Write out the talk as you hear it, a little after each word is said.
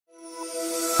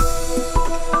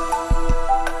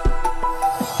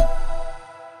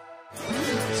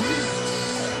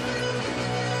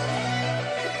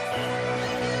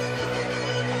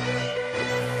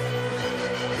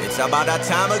about that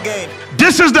time again.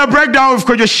 This is the breakdown with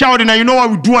Kojo shouting, and you know what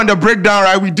we do on the breakdown,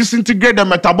 right? We disintegrate the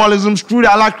metabolisms through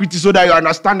the alacrity so that you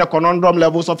understand the conundrum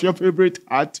levels of your favorite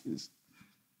artist.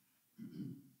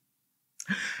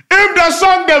 If the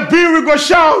song the beat, we go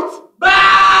shout. Bass!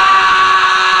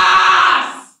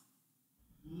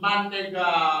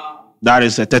 Medikal. That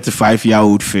is a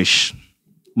 35-year-old fish.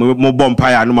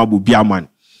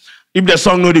 If the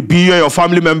song know the beat, your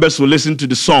family members will listen to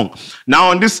the song. Now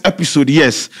on this episode,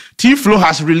 yes, Teephlow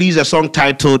has released a song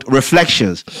titled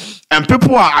Reflections. And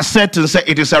people are asserting say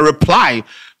it is a reply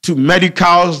to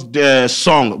Medikal's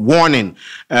song Warning.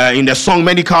 In the song,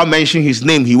 Medikal mentioned his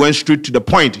name. He went straight to the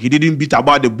point. He didn't beat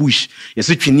about the bush.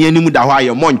 So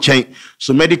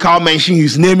Medikal mentioned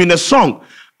his name in the song.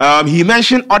 He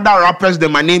mentioned other rappers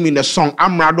than my name in the song.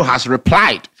 Amrado has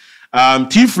replied.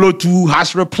 Teephlow too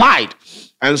has replied.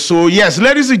 And so, yes,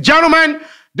 ladies and gentlemen,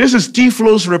 this is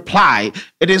Teephlow's reply.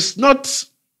 It is not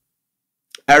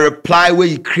a reply where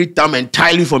you create them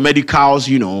entirely for Medikal's,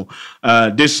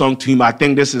 this song to him. I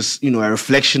think this is, a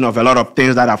reflection of a lot of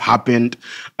things that have happened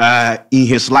in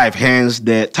his life. Hence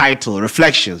the title,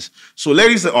 Reflections. So,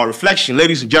 ladies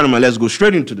and gentlemen, let's go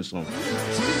straight into the song.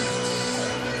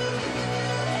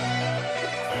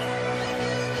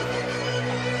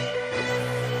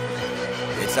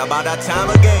 It's about that time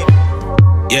again.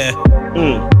 Yeah.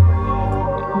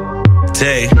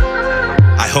 Tay,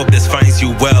 I hope this finds you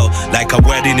well, like a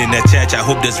wedding in a church. I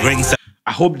hope this rings.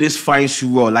 I hope this finds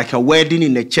you well, like a wedding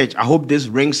in a church. I hope this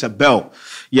rings a bell.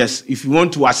 Yes, if you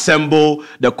want to assemble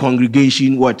the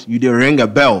congregation, you ring a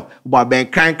bell. But then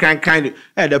kind.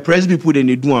 The press people they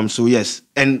do them. So yes,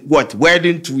 and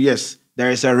wedding too. Yes, there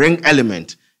is a ring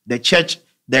element. The church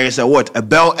there is a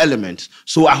bell element.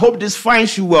 So I hope this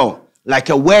finds you well. Like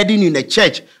a wedding in a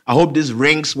church. I hope this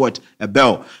rings a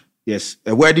bell. Yes,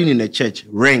 a wedding in a church.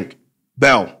 Ring.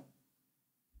 Bell.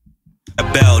 A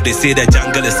bell. They say the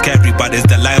jungle is scary, but is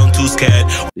the lion too scared?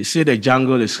 They say the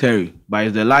jungle is scary, but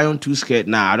is the lion too scared?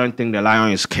 Nah, I don't think the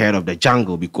lion is scared of the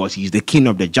jungle because he's the king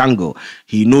of the jungle.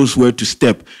 He knows where to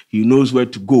step. He knows where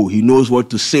to go. He knows what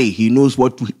to say. He knows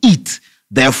what to eat.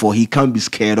 Therefore, he can't be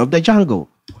scared of the jungle.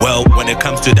 Well, when it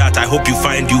comes to that, I hope you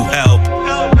find you help.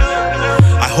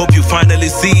 I hope you finally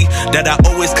see that I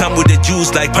always come with the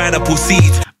juice like pineapple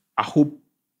seeds. I hope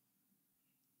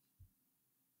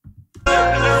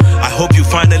you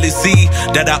finally see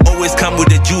that I always come with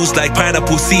the juice like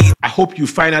pineapple seed. I hope you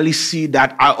finally see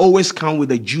that I always come with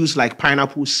the juice like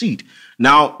pineapple seed.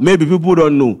 Now, maybe people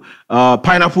don't know.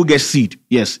 Pineapple gets seed,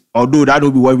 yes. Although that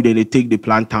will be why they take the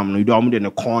plant you don't in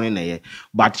the corn in there.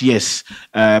 But yes,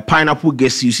 pineapple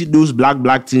gets seed. You see those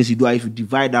black things you do if you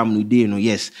divide them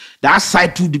yes. That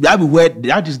side too,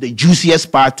 that is the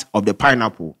juiciest part of the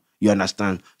pineapple. You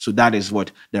understand? So that is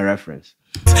the reference.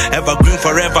 Evergreen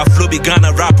forever, flow be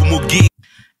Ghana rap mugi.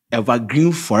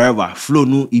 Evergreen forever, flow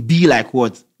no, it be like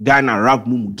Ghana rap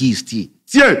mugis tea.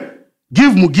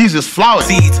 Give Mugis his flowers.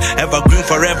 Seeds, evergreen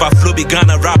forever, flow be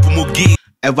Ghana rap mugi.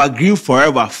 Evergreen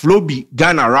forever, flow be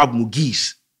Ghana rap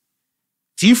mugis.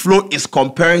 Teephlow is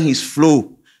comparing his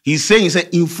flow. He's saying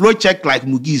in flow check like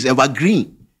Mugis,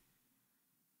 evergreen.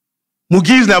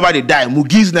 Mugis never they die.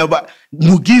 Mugis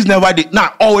never did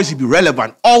not always be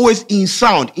relevant. Always in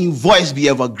sound, in voice be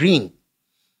evergreen.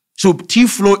 So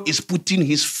Teephlow is putting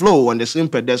his flow on the same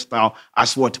pedestal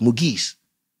as Mugis.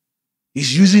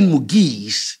 He's using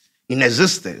Mugis in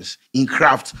existence, in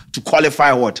craft, to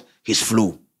qualify his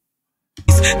flow.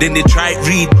 Then they try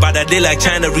read, but a day like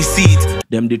China receipt.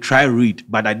 Them they try read,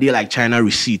 but a day like China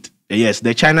receipt. Yes,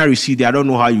 the China receipt, I don't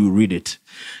know how you read it.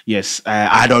 Yes,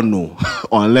 I don't know.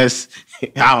 Unless,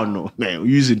 I don't know, man,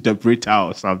 use interpreter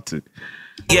or something.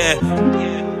 Yeah.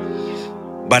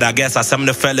 But I guess as some of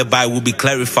the fella by will be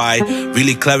clarified,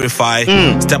 really clarify.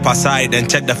 Step aside and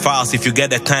check the files if you get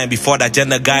the time before the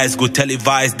agenda guys go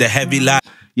televise the heavy lie.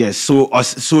 Yes, so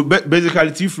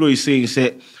basically Teephlow is saying,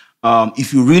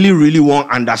 if you really want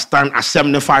to understand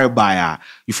assembly fire buyer,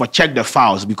 you for check the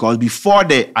files because before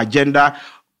the agenda,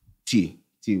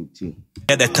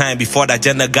 At the time before the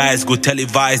agenda guys go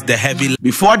televise the heavy.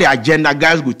 Before the agenda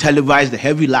guys go televise the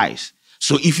heavy lies.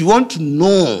 So if you want to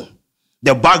know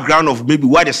the background of maybe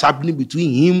what is happening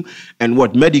between him and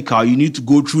Medikal, you need to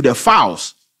go through the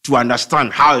files to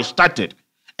understand how it started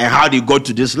and how they got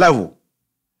to this level.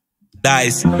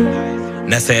 Dice.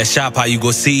 Now say a sharp how you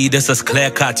go see this is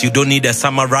clear cut. You don't need a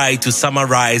samurai to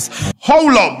summarize.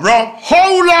 Hold up, bro.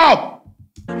 Hold up.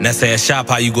 Now say a sharp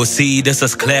how you go see this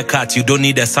is clear cut. You don't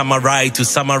need a samurai to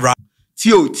summarize.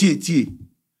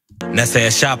 Now say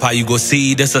a sharp how you go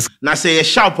see this is. Now say a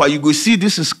sharp how you go see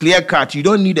this is clear cut. You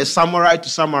don't need a samurai to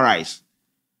summarize.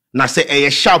 Now say a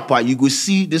sharper, you go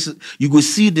see this. You go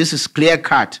see this is clear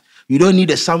cut. You don't need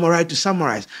a samurai to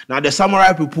summarize. Now the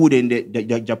samurai people, then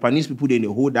the Japanese people, then they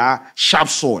hold that sharp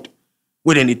sword,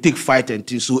 where then they take fight and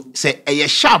things. So say a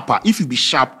sharper. If you be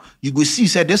sharp, you go see.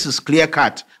 Say this is clear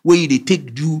cut. Where they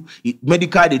take do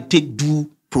medical, they take do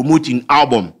promoting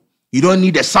album. You don't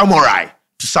need a samurai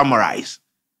to summarize.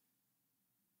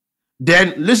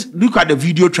 Then let's look at the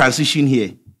video transition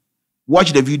here.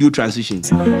 Watch the video transition.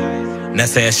 Now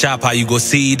say a sharper, you go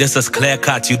see this is clear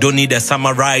cut. You don't need a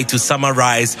samurai to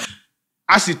summarize.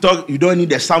 As you talk, you don't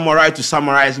need a samurai to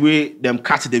summarize where them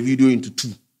cut the video into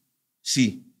two.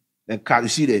 See, then cut. You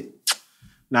see that?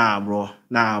 Nah, bro.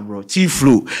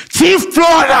 Teephlow,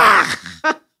 nah.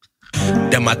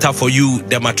 Them a tough for you,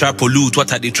 them a try pollute.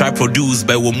 What are they try produce?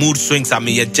 But with mood swings, I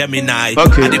mean a Gemini.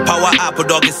 Okay. At the power up,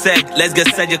 dog is said, let's get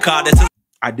surgical.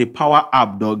 At the power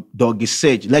up, dog is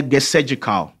said, let's get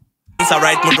surgical. It's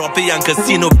alright, my droppy and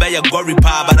casino, bay a gory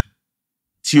power.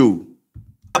 Tio.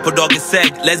 Dog is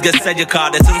said, let's get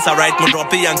surgical. The things alright, my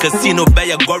droppy and casino,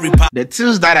 bay a gory power. The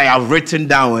things that I have written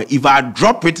down, if I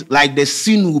drop it, like the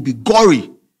scene will be gory.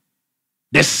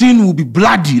 The scene will be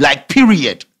bloody, like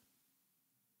period.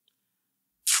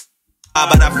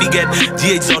 But I figured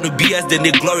GH on the BS, then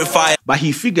they glorify. But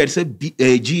he figured, said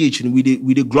GH, we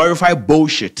they glorify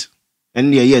bullshit.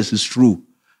 And yeah, yes, it's true.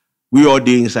 We all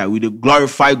day inside, we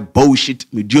glorify bullshit,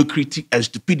 mediocrity, and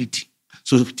stupidity.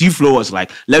 So Teephlow was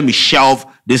like, let me shelve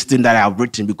this thing that I have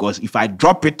written because if I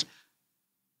drop it,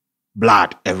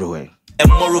 blood everywhere. And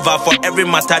moreover, for every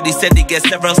matter, they said they get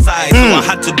several sides. So I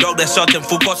had to dog the shot and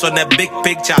focus on the big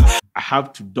picture. I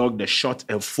have to dog the shot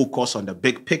and focus on the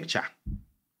big picture.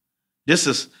 This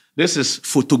is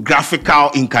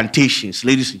photographical incantations,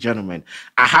 ladies and gentlemen.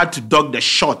 I had to dog the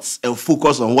shots and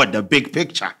focus on what? The big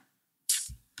picture.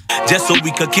 Just so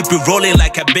we can keep it rolling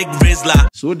like a big Rizzler.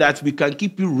 So that we can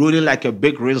keep it rolling like a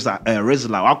big Rizzler.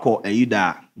 I call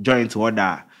either joint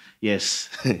order. Yes.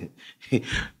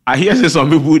 I hear say some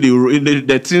people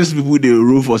the things people they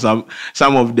rule for some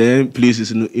of them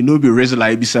places. It no be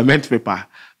Rizzler, it be cement paper.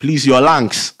 Please, your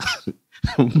lungs.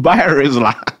 Buy a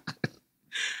Rizzler.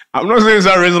 I'm not saying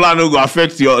that Rizzler no go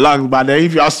affect your lungs, but then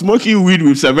if you are smoking weed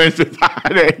with cement paper,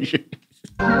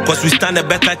 because we stand a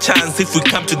better chance if we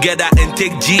come together and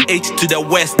take GH to the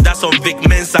west. That's on Vic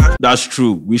Mensa. That's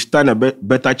true. We stand a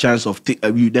better chance of the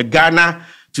Ghana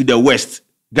to the west.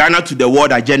 Ghana to the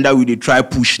world agenda we try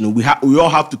push. No, we all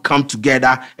have to come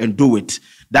together and do it.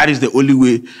 That is the only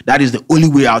way. That is the only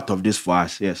way out of this for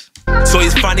us. Yes. So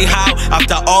it's funny how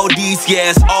after all these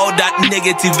years, all that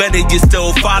negative energy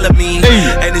still follow me.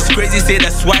 Hey. And it's crazy say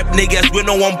that swipe niggas when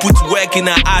no one puts work in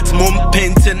an art mom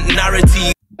painting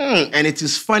narrative. And it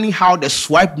is funny how the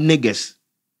swipe niggas,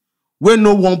 when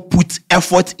no one puts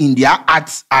effort in their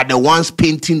arts, are the ones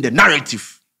painting the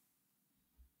narrative.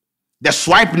 The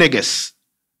swipe niggas,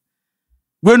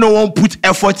 when no one puts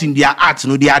effort in their art,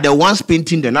 they are the ones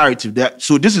painting the narrative.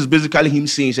 So this is basically him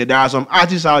saying that there are some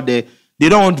artists out there, they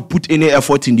don't want to put any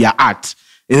effort in their art.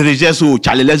 And they just, oh,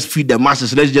 Charlie, let's feed the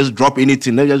masses. Let's just drop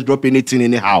anything. Let's just drop anything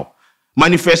anyhow.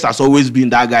 Manifest has always been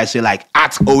that guy say like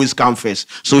art always comes first.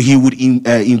 So he would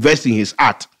invest in his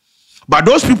art. But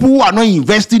those people who are not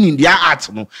investing in their art,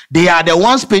 they are the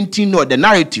ones painting the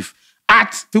narrative.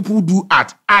 Art, people do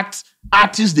art.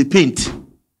 Artists, they paint.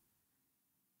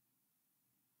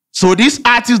 So these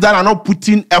artists that are not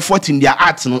putting effort in their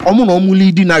art,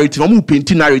 leading narrative,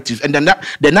 painting narratives. And then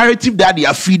the narrative that they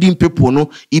are feeding people,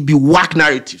 it be whack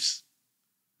narratives.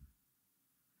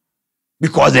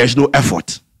 Because there's no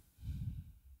effort.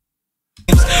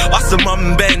 What's the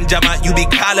mom Ben Jama? You be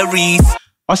calories.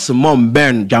 What's the mom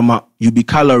Ben Jama? You be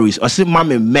calories. What's the mom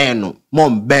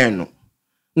Ben?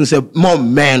 You say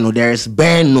mom Ben. There is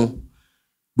Ben.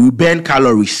 We burn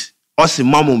calories. What's the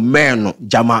mom Ben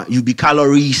Jama? You be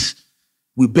calories.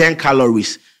 We burn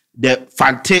calories. The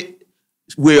fantastic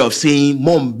way of saying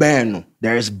mom Ben.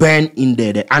 There is burn in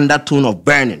there. The undertone of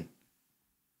burning.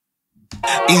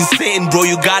 Insane, bro,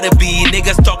 you gotta be.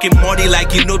 Niggas talking money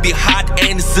like you know be hard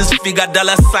and $6-figure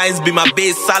dollar signs be my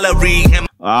base salary.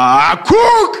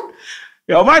 Cook!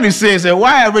 Your man is saying,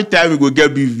 why every time we go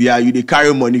get BVI, you they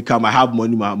carry money, come, I have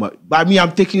money, but me,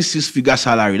 I'm taking 6-figure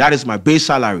salary. That is my base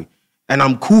salary. And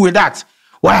I'm cool with that.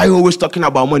 Why are you always talking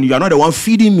about money? You're not the one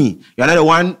feeding me. You're not the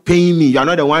one paying me. You're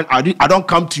not the one, I don't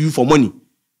come to you for money.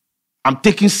 I'm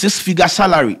taking 6-figure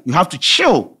salary. You have to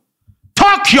chill.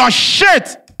 Talk your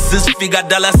shit! 6-figure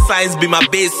dollar signs be my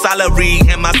base salary,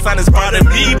 and my son is proud of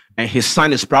me. And his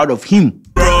son is proud of him.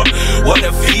 Bro, what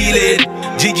a feeling.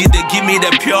 Gigi, they give me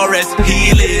the purest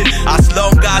healing. As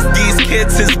long as these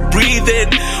kids is breathing,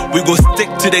 we go stick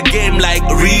to the game like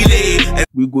relay.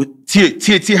 We go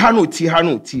Tihano.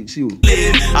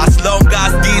 As long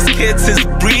as these kids is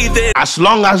breathing, as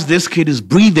long as this kid is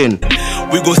breathing,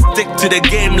 we go stick to the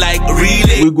game like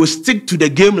relay. We go stick to the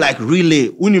game like relay.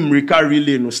 Unimrika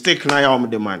relay no stick na ya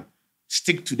the man.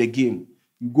 Stick to the game.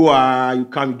 You go, you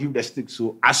come, give the stick.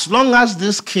 So as long as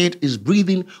this kid is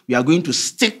breathing, we are going to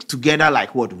stick together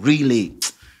like what? Relay.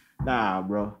 Nah,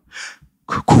 bro.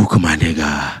 Cook, my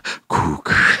nigga.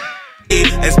 Cook.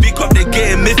 And speak of the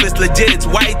game, if it's legit,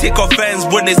 why take offense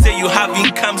when they say you have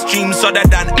income streams other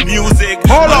than music?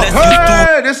 Hold up,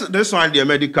 hey, this one the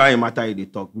Medikal matter they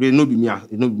talk. It no be me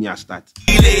a start.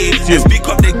 And speak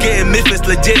of the game, if it's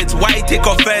legit, why take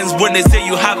offense when they say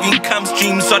you have income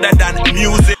streams other than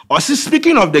music? Or see,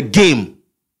 speaking of the game,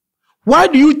 why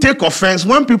do you take offense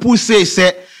when people say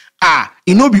it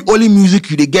no be only music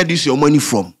you they get this your money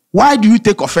from? Why do you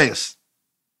take offense?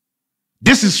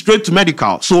 This is straight to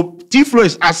Medikal. So Teephlow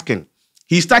is asking.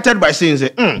 He started by saying,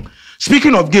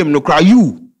 speaking of game, no cry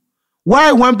you.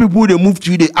 Why when people they move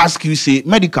to you, they ask you, say,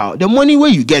 Medikal, the money where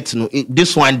you get,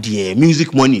 this one the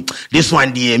music money, this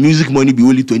one the music money be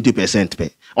only 20%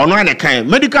 pay. Or no one kind.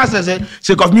 Medikal says,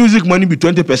 sake of music money be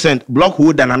 20%, block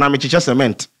wood and anamichicha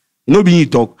cement. You know, being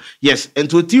talk. Yes. And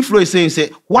so Teephlow is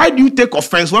saying, why do you take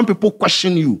offense when people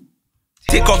question you?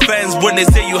 Take offense when they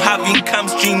say you have income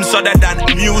streams other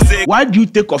than music. Why do you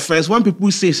take offense when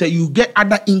people say you get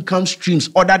other income streams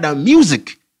other than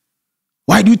music?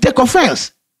 Why do you take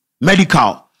offense?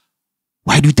 Medikal,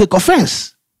 why do you take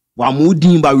offense? But we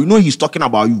know he's talking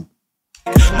about you.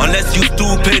 Unless you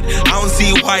stupid, I don't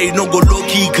see why you no go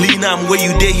low-key clean am where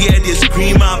you dey hear they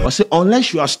scream am. I say,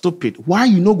 unless you are stupid, why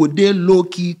you no go dey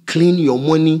low-key clean your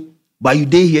money, but you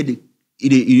dey hear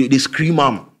they scream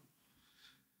am?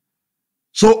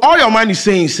 So all your man is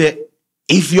saying,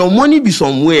 if your money be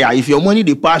somewhere, if your money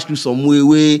they pass through somewhere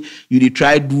where you they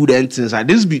try do them things, like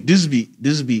this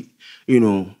be, you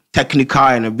know, technical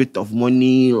and a bit of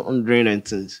money laundering and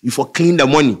things. You for clean the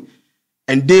money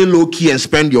and they low key and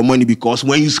spend your money because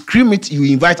when you scream it, you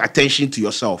invite attention to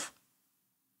yourself.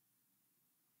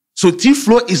 So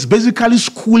Teephlow is basically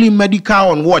schooling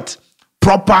Medikal on what?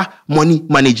 Proper money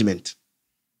management.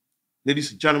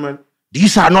 Ladies and gentlemen,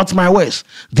 these are not my words.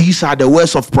 These are the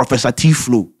words of Professor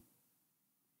Teephlow.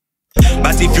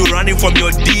 But if you're running from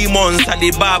your demons and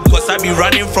the bab, because I be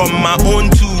running from my own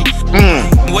too.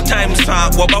 What time,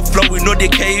 son? What about flow? We know they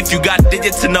care if you got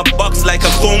digits in a box like a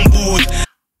phone booth.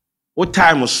 What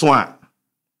time was swan?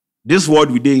 This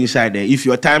word we did inside there. If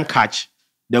your time catch,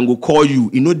 then we'll call you.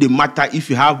 You know the matter if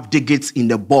you have digits in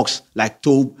the box like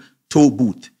toll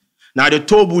booth. Now the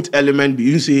toll booth element,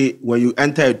 you say when you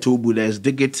enter a toll booth, there's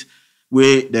digit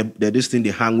where this thing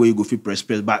they hang where you go fit press.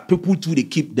 But people too they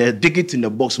keep their digit in the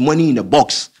box, money in the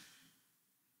box.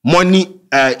 Money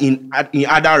in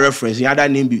other reference, in other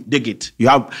name be digit.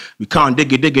 We count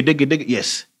digit.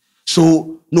 Yes.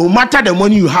 So no matter the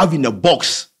money you have in the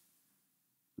box,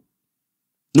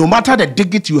 no matter the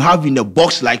digit you have in the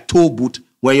box like toll booth,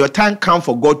 when your time comes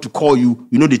for God to call you,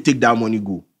 you know they take that money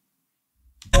go.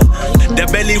 The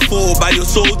belly full by your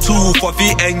soul too. For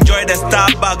we enjoy the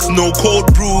Starbucks, no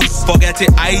cold brews. Forget it,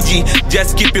 IG,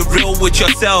 just keep it real with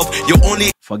yourself. You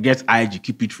only forget IG,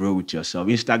 keep it real with yourself.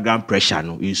 Instagram pressure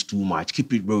no is too much.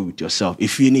 Keep it real with yourself.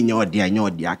 If you in your dear,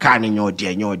 can't in your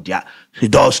dear, you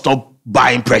don't stop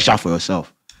buying pressure for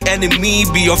yourself. Enemy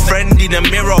be your friend in the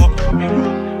mirror.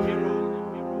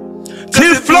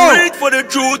 Teephlow, wait for the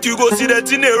truth, you go see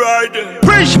that in the right.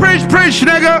 Preach,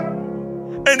 nigga.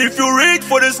 And if you reach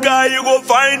for the sky, you go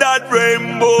find that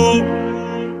rainbow.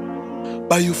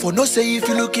 But you for no say if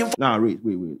you looking for wait.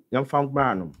 Young funk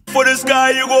man. For the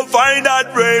sky, you go find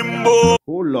that rainbow.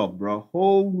 Hold up,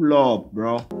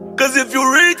 bro. Cause if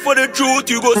you reach for the truth,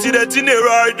 you go see that in the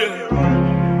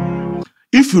right.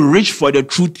 If you reach for the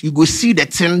truth, you go see the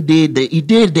thing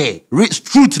there. Reach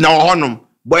truth now on them.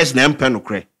 Boys name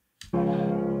penokre.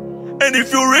 And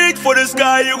if you reach for the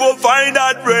sky, you go find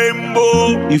that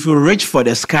rainbow. If you reach for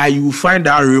the sky, you will find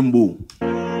that rainbow.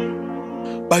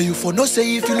 But you for no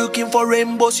say if you're looking for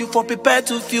rainbows, you for prepare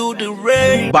to feel the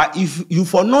rain. But if you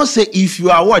for no say if you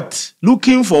are what?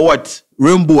 Looking for what?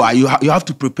 Rainbow, you have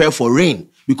to prepare for rain.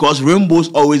 Because rainbows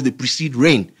always they precede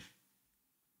rain.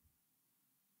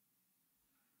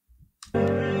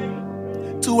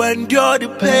 To endure the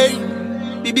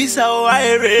pain, baby, so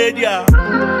I read ya.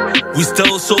 We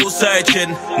still soul searching,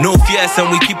 no fears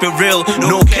and we keep it real,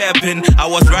 no capping. I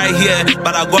was right here,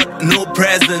 but I got no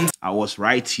present. I was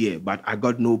right here, but I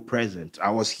got no present.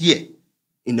 I was here,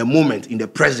 in the moment, in the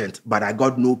present, but I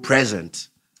got no present.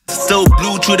 Still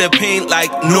blew through the pain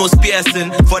like nose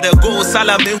piercing for the goal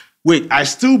salami. Wait, I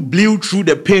still blew through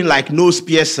the pain like nose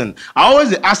piercing. I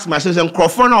always ask myself,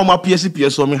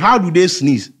 how do they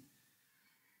sneeze?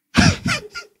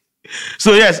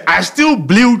 So yes, I still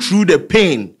blew through the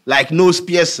pain like nose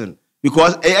piercing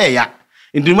because yeah.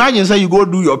 And imagine say you go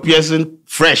do your piercing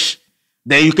fresh,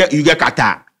 then you get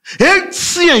catarrh. Hey,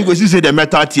 see, and you go see the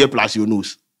metal tear plus your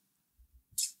nose.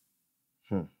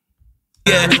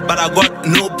 Yeah, but I got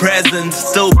no presence.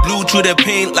 Still blew through the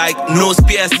pain like nose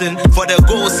piercing. For the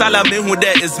goal, Salami who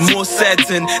there is more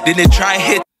certain. Then they try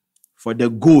hit. For the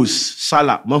goals,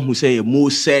 Salah, man who say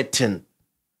more certain.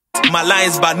 My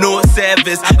lines but no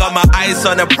service. I got my eyes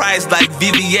on the price like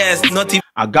VVS. Not even.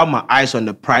 I got my eyes on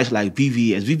the price like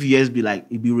VVS. VVS be like,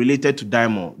 it be related to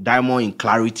diamond. Diamond in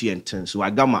clarity and things. So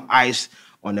I got my eyes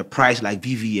on the price like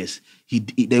VVS.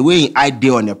 The way I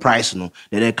did on the price,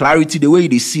 the clarity, the way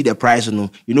they see the price, you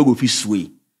know, go feel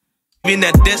sway. Being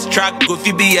a diss track, go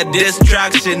be a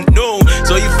distraction. No,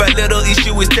 so if a little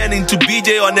issue is turning to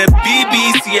BJ on the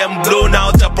BBC and blown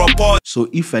out of proportion. So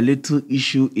if a little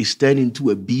issue is turning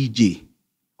to a BJ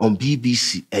on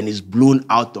BBC and is blown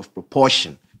out of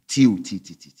proportion,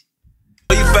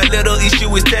 If a little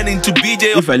issue is turning to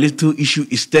BJ. If a little issue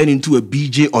is turning to a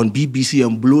BJ on BBC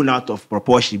and blown out of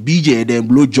proportion, BJ then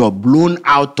blow job, blown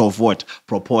out of what?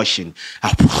 Proportion.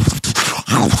 I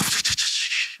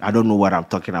don't know what I'm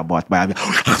talking about, but I'm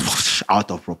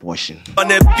out of proportion. On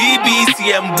the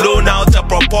BBC and blown out of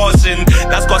proportion.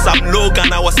 That's cause I'm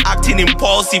Logan, I was acting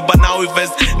impulsive, but now if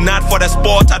it's not for the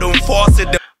sport, I don't force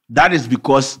it. That is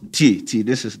because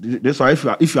this why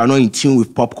if you are not in tune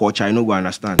with pop culture, I know we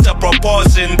understand. The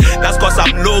proportion. That's cause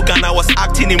I'm Logan, I was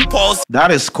acting impulsive.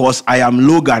 That is cause I am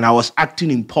Logan, I was acting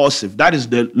impulsive. That is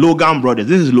the Logan brothers.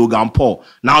 This is Logan Paul.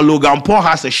 Now Logan Paul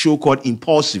has a show called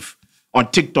Impulsive on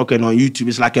TikTok and on YouTube.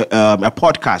 It's like a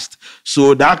podcast.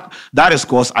 So that is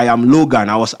cause I am Logan,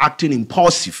 I was acting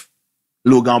impulsive.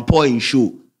 Logan Paul in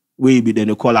show. Then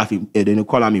they call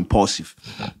him impulsive.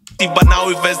 But now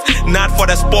if it's not for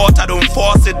the sport, I don't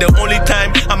force it. The only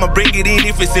time I'ma bring it in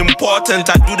if it's important.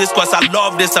 I do this cause I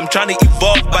love this. I'm trying to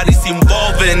evolve, but it's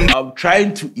involving. I'm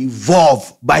trying to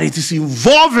evolve, but it is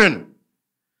involving.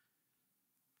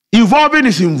 Evolving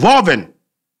is involving.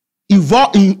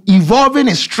 Evolving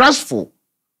is stressful.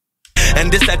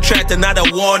 And this a threat, another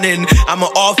warning. I'ma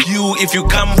off you if you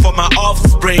come for my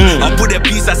offspring. I'll put a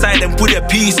piece aside and put a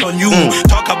piece on you.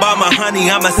 Talk about my honey,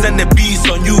 I'ma send the beast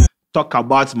on you. Talk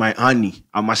about my honey,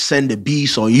 I'ma send the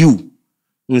bees on you.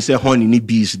 You say honey need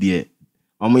bees there.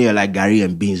 I'm here like Gary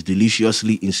and beans,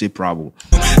 deliciously inseparable.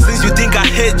 Since you think I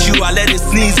hate you, I let it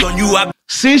sneeze on you.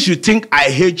 Since you think I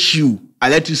hate you, I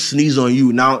let you sneeze on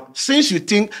you. Now, since you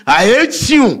think I hate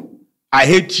you, I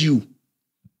hate you.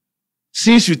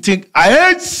 Since you think I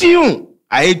hate you,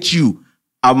 I hate you,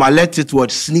 I'ma let it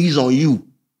sneeze on you.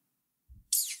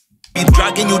 Be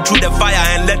dragging you through the fire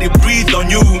and let it breathe on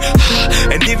you.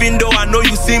 And even though I know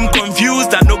you seem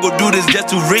confused, I know go do this just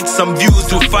to reach some views.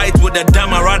 To fight with the dam,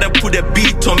 I rather put a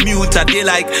beat on mute. I did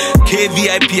like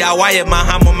KVIP, I wire my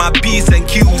ham on my P's and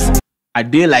Q's. I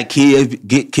did like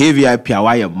KVIP, I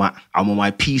wire I'm on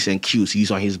my P's and Q's.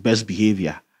 He's on his best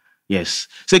behavior. Yes.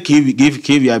 Say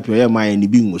KVIP, I am my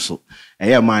any so. I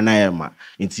am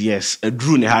yes. A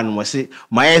Drew Nehan say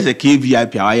my as a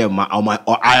KVIP, I am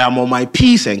on my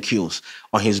P's and Q's,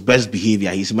 on his best behavior.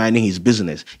 He's minding his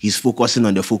business. He's focusing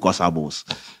on the focusables.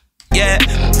 Yeah,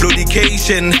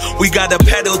 fluidication. We got the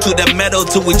pedal to the metal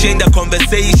till we change the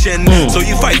conversation. So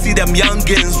if I see them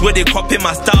youngins where they copy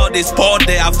my style, they sport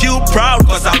there, I feel proud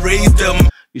cause I raised them.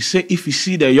 You say if you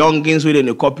see the youngins where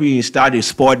they copy and start the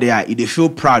sport there, they feel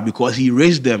proud because he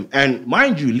raised them. And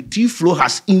mind you, Teephlow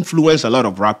has influenced a lot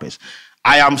of rappers.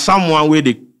 I am someone where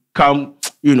they come,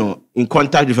 in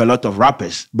contact with a lot of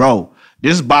rappers. Bro,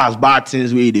 this bad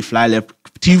things where they fly left,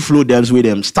 Teephlow them with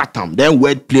them, start them, then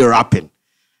wordplay rapping.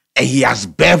 And he has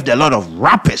birthed a lot of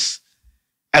rappers.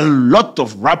 A lot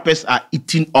of rappers are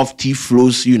eating off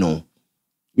Teephlow's,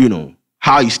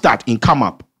 how he start in come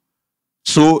up.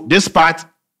 So this part,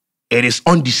 it is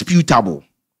undisputable.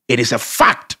 It is a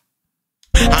fact.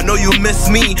 I know you miss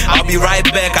me. I'll be right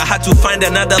back. I had to find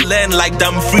another land like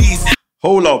Dumfries.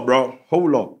 Hold up, bro.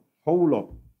 Hold up.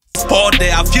 Sport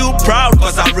there. I feel proud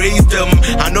because I raised them.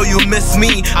 I know you miss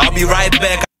me. I'll be right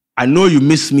back. I know you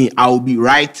miss me. I'll be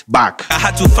right back. I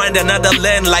had to find another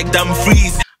land like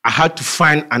Dumfries. I had to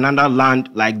find another land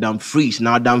like Dumfries.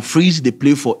 Now, Dumfries, they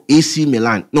play for AC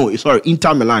Milan. No, sorry,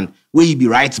 Inter Milan, where he be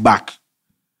right back.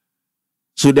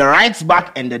 So the right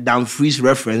back and the Dumfries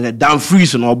reference, the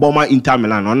Dumfries and Obama Inter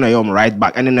Milan on the right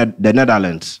back, and then the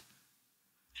Netherlands.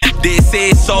 They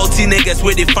say salty niggas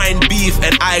where they find beef,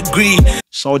 and I agree.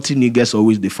 Salty niggas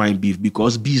always define beef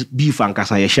because beef and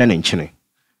kasa yeshen and chine.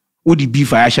 Who the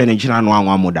beef I yeshen and chine no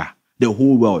one mother. The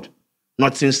whole world.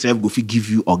 Nothing self go fi give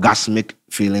you orgasmic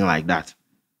feeling like that.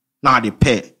 Now they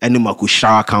pay any could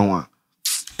shower can one.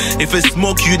 If it's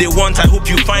smoke you they want, I hope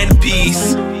you find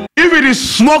peace. If it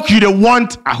is smoke you they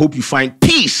want, I hope you find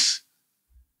peace.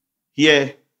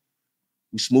 Here,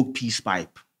 we smoke peace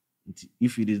pipe.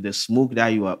 If it is the smoke that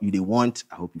you they want,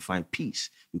 I hope you find peace.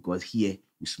 Because here,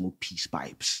 we smoke peace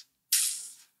pipes.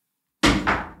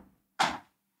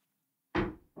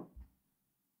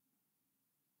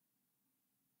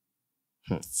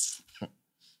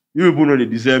 You people know they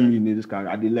deserve me in this car.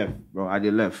 At the left, bro. At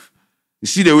the left. You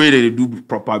see the way they do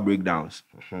proper breakdowns.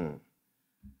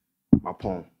 My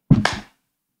palm.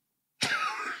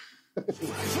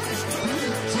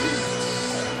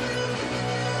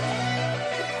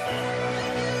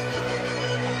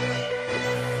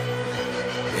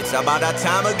 It's about that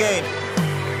time again.